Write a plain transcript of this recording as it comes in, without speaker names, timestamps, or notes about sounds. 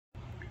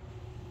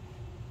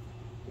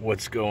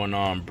What's going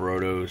on,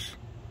 brodos?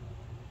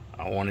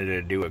 I wanted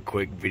to do a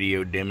quick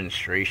video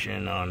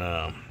demonstration on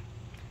a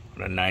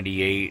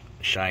 98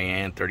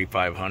 Cheyenne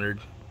 3500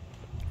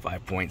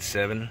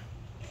 5.7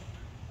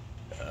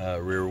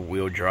 rear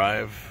wheel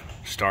drive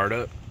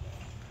startup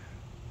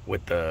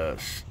with the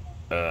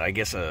I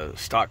guess a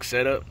stock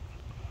setup.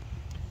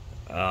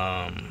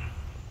 I'm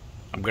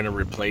gonna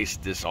replace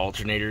this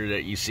alternator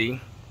that you see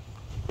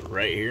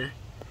right here.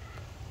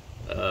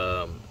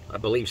 I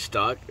believe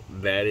stock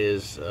that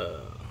is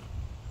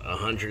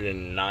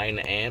 109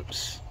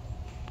 amps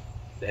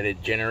that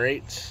it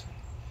generates,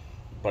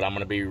 but I'm going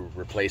to be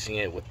replacing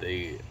it with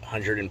the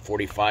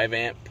 145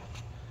 amp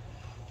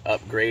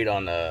upgrade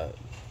on the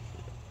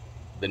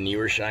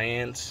newer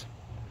Cheyennes.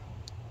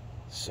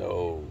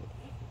 So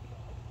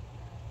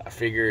I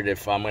figured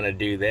if I'm going to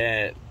do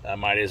that, I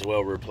might as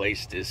well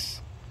replace this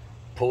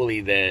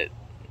pulley that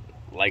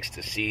likes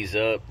to seize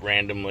up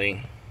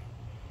randomly.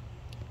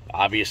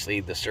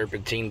 Obviously the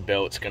serpentine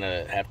belt's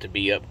gonna have to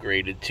be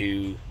upgraded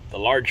to the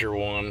larger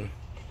one,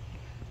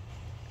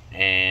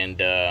 and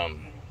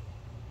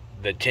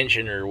the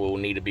tensioner will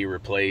need to be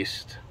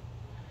replaced.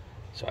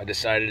 So I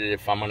decided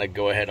if I'm gonna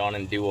go ahead on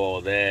and do all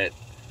of that,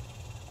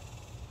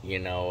 you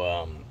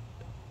know,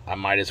 I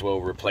might as well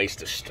replace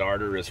the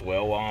starter as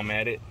well while I'm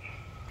at it.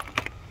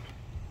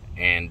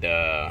 And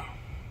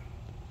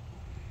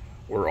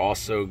we're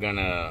also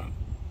gonna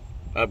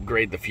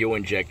upgrade the fuel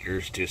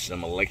injectors to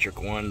some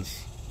electric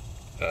ones.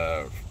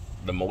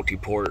 The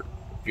multi-port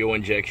fuel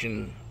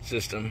injection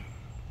system,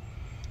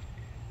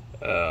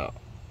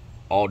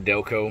 all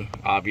Delco,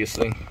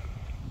 obviously.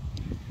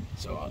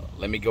 So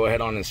let me go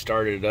ahead on and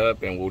start it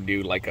up, and we'll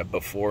do like a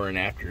before and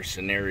after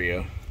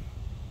scenario.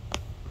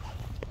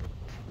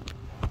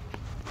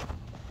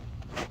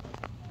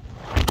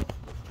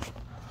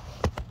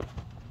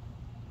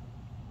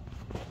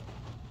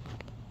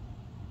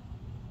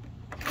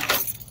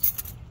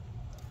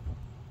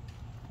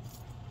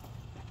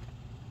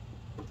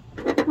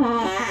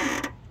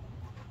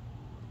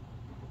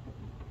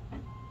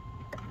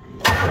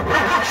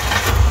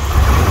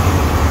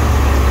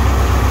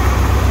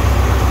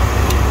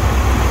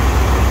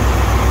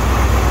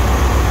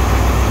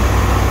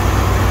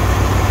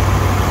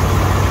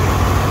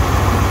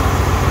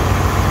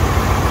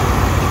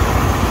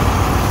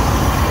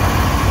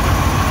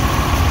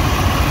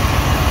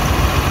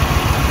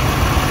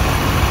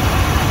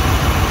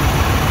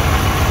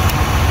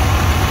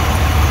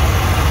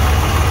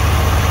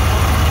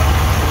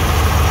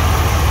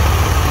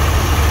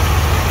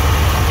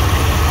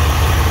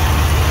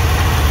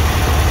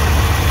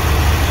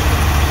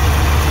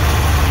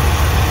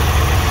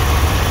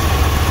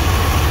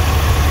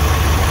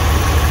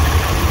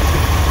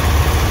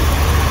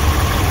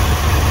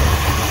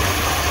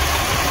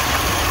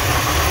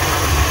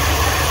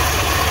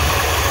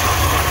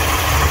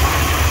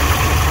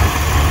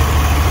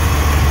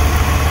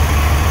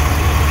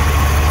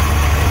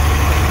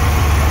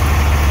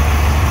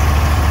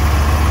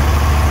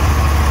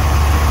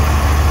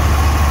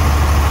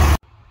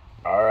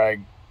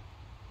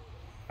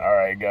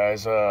 Alright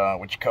guys,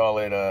 what you call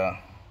it,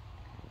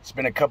 it's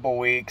been a couple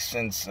weeks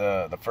since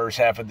the first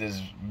half of this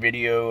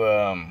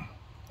video.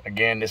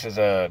 Again, this is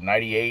a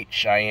 98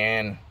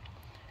 Cheyenne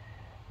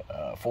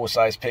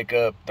full-size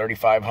pickup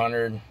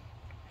 3500.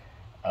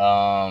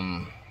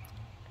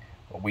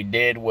 What we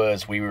did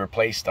was we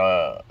replaced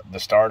the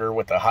starter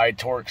with a high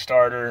torque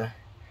starter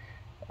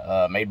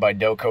made by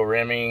Delco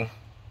Remy.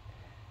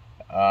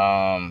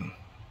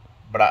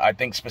 But I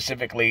think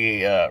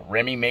specifically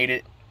Remy made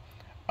it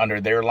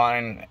under their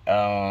line.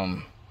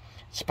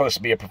 It's supposed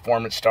to be a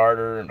performance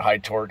starter and high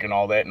torque and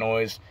all that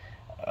noise.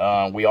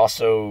 We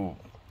also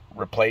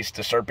replaced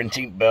the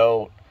serpentine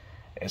belt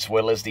as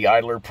well as the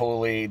idler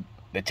pulley,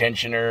 the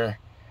tensioner.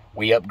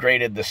 We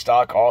upgraded the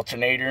stock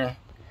alternator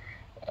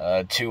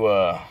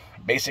to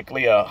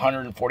basically a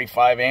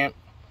 145 amp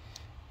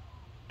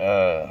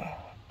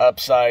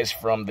upsize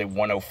from the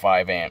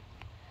 105 amp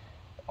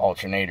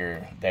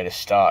alternator that is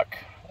stock.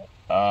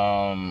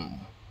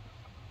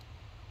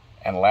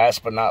 And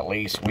last but not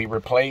least, we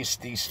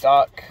replaced the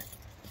stock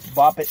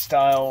Boppet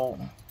style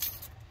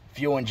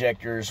fuel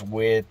injectors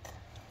with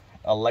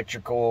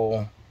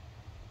electrical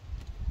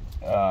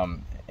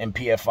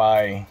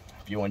MPFI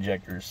fuel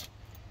injectors.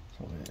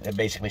 So it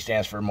basically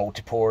stands for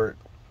multi-port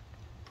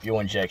fuel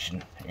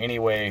injection.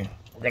 Anyway,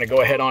 we're gonna go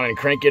ahead on and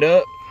crank it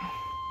up,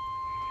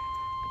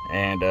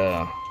 and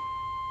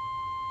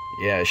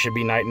yeah, it should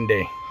be night and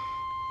day.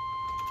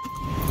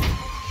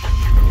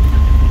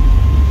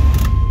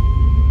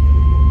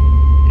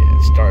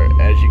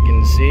 As you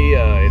can see,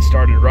 it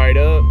started right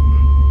up.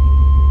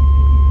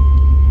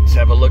 Let's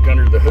have a look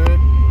under the hood.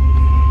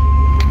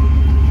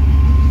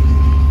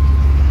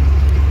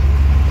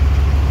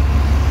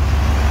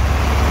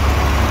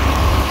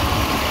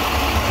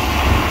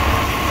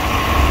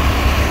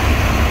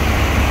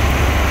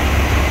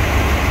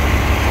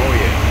 Oh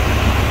yeah.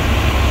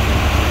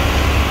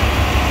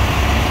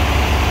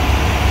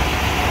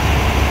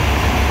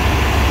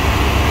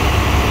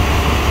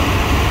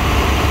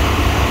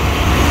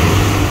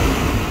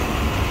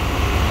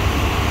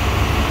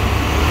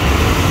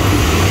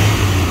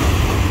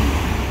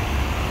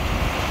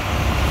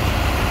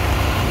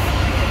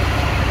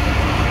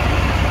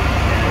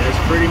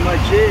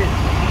 much it.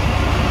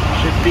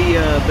 Should be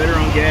better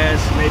on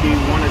gas, maybe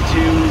 1 or 2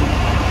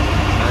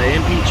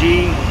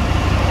 MPG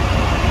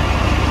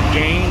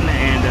gain.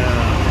 And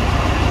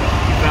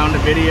if you found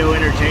the video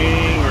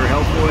entertaining or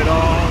helpful at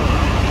all,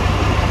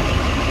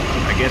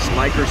 I guess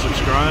like or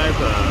subscribe.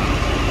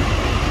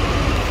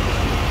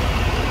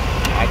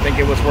 I think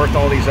it was worth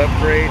all these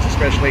upgrades,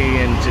 especially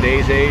in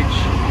today's age.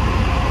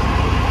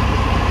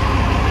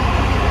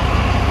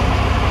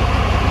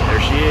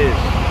 There she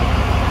is.